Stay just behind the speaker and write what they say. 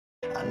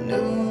I knew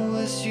it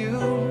was you,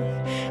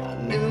 I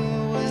knew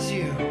it was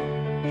you.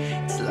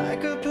 It's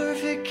like a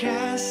perfect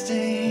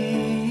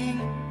casting.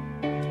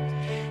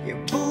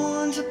 You're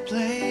born to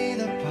play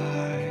the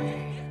part.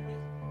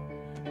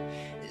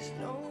 There's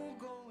no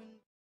going.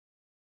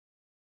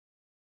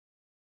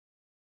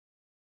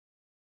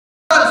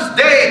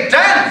 Day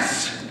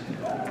dance!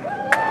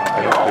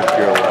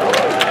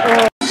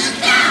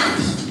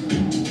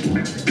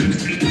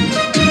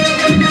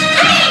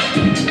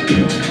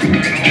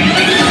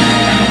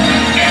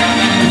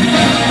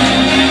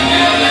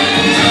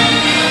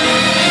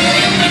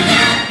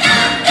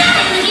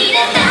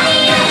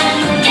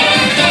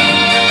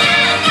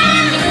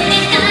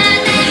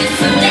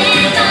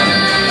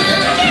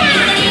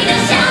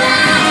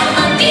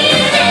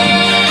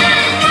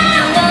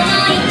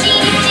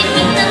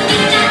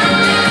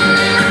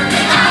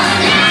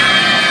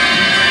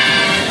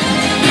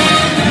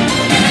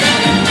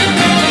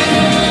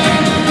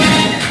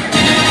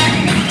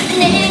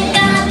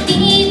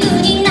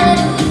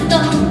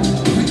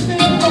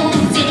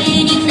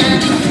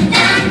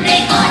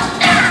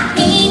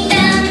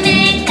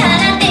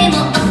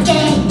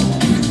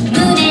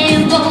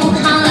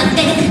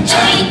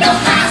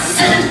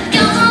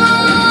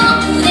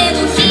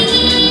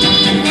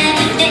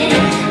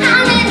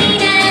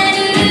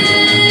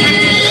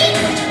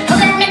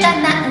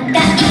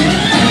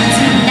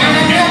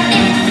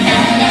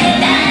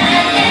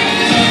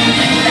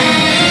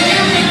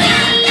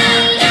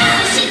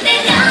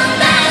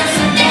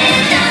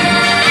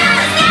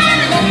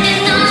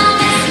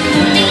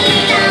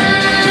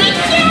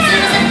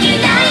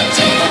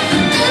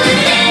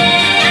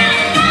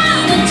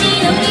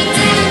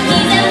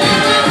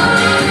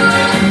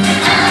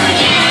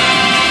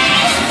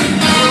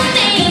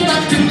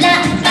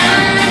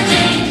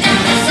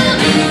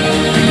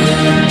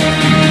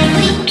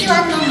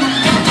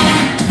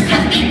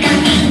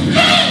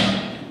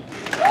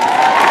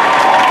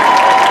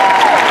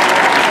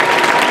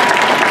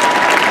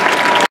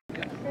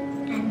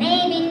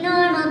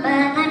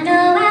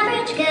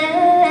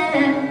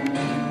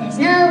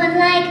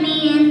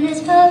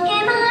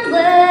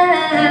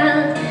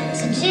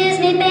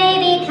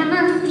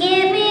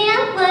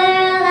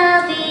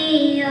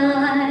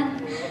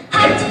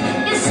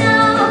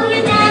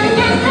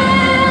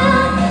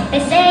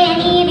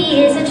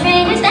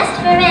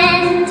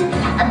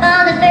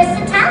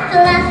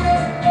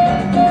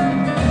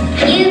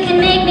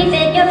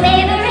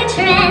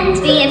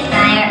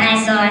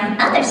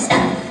 Other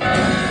stuff.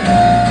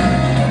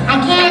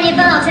 I can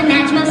evolve to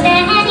match most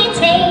any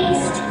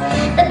taste.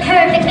 The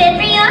perfect fit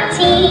for your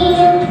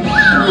team.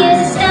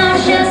 Use a stone,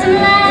 show some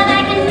love.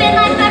 I can fit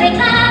like furry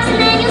gloves, and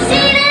then you'll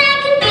see that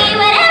I can be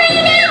whatever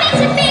you need me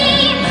to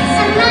be.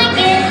 Some like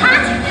it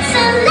hot,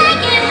 some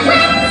like it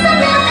wet.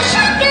 Some love the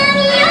shotgun,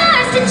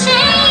 yours to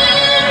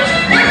change.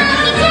 I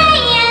love you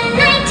day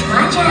and night.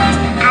 Watch out,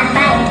 I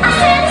bite. I'll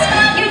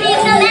satisfy your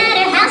needs no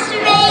matter how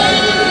strange.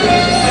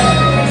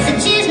 So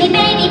choose me,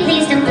 baby,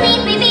 please don't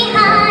leave me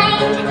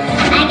behind.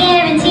 I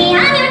guarantee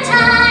I'm your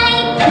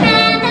type. And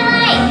I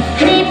like,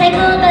 may play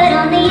cool, but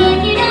only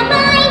if you don't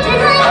mind. And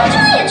I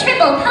enjoy a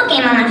triple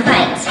Pokemon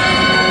fight.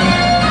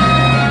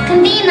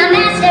 Come be my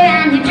master,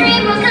 and your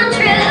dream will come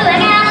true. I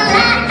got a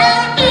lot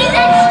of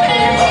EXP.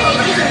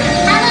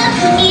 I love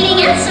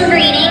competing and some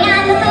breeding.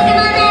 I'm the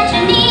Pokemon that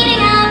you're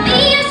needing. I'll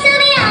be your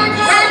Sylveon.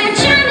 I'm your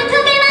charming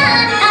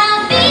Pokemon.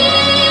 I'll be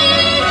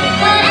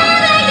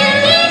whatever you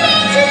need me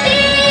to be.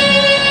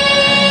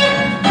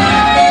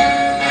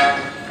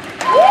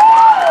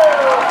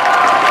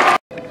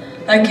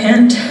 I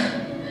can't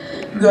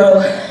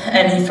go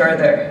any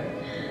further.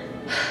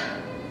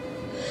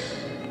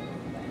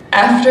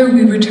 After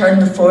we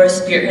returned the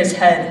forest spear his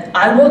head,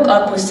 I woke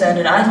up with sand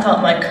and I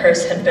thought my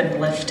curse had been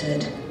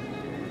lifted.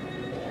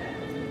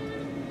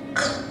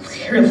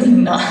 Clearly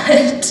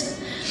not.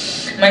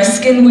 My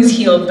skin was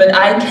healed, but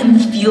I can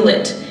feel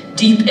it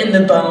deep in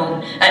the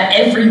bone. At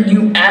every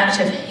new act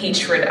of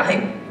hatred,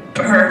 I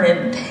burn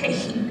in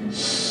pain.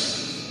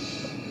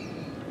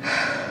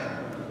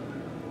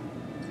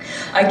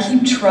 I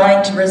keep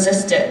trying to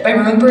resist it by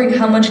remembering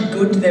how much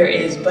good there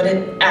is, but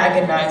it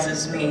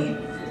agonizes me.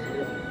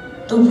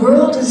 The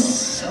world is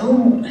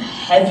so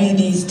heavy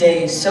these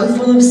days, so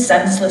full of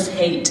senseless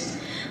hate.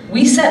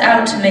 We set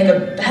out to make a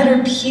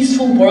better,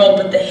 peaceful world,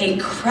 but the hate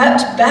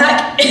crept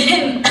back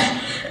in.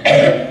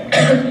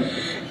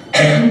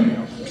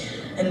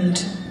 And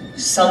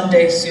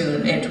someday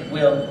soon it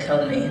will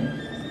kill me.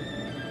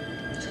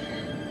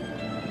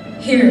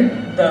 Here,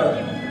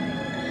 though,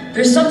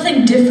 there's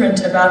something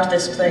different about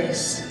this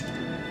place.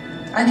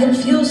 I can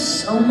feel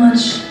so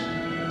much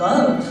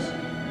love.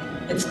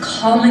 It's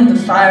calming the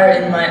fire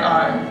in my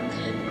arm.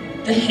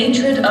 The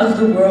hatred of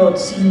the world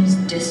seems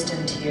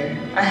distant here.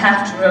 I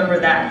have to remember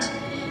that.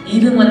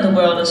 Even when the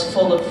world is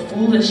full of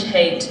foolish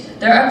hate,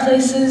 there are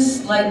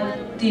places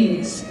like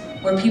these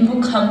where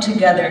people come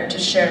together to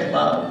share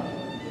love.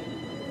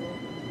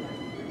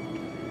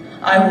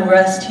 I will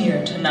rest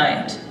here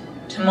tonight.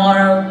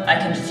 Tomorrow, I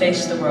can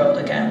face the world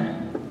again.